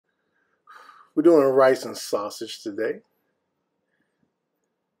We're doing rice and sausage today.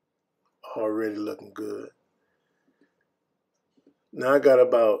 Already looking good. Now I got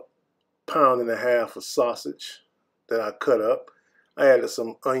about a pound and a half of sausage that I cut up. I added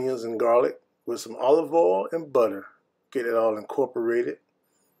some onions and garlic with some olive oil and butter. Get it all incorporated.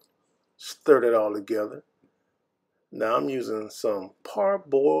 Stir it all together. Now I'm using some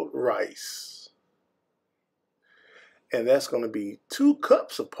parboiled rice. And that's going to be 2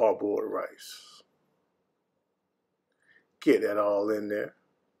 cups of parboiled rice. Get that all in there.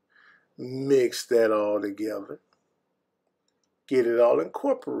 Mix that all together. Get it all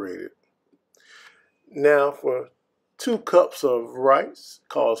incorporated. Now for 2 cups of rice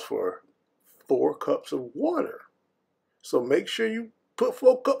calls for 4 cups of water. So make sure you put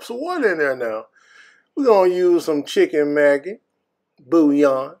 4 cups of water in there now. We're going to use some chicken Maggi,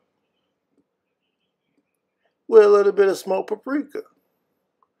 Bouillon, with a little bit of smoked paprika.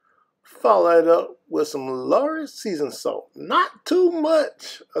 Follow it up with some Lorry seasoned salt. Not too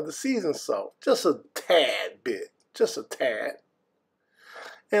much of the seasoned salt, just a tad bit, just a tad.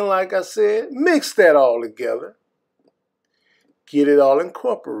 And like I said, mix that all together. Get it all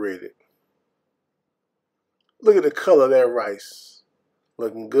incorporated. Look at the color of that rice.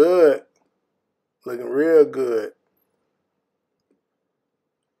 Looking good. Looking real good.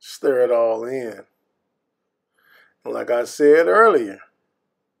 Stir it all in. And like I said earlier,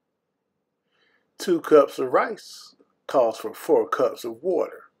 2 cups of rice calls for 4 cups of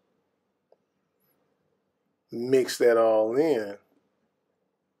water. Mix that all in.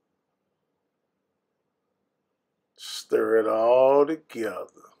 Stir it all together.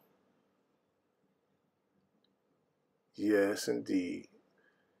 Yes, indeed.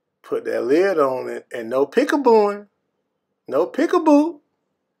 Put that lid on it and no peekabooing. No peekaboo.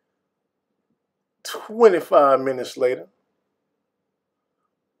 25 minutes later,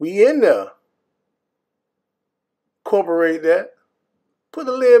 we in there. Incorporate that. Put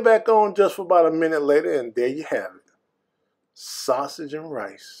the lid back on just for about a minute later, and there you have it. Sausage and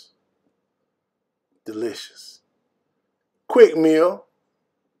rice. Delicious. Quick meal.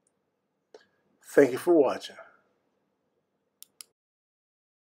 Thank you for watching.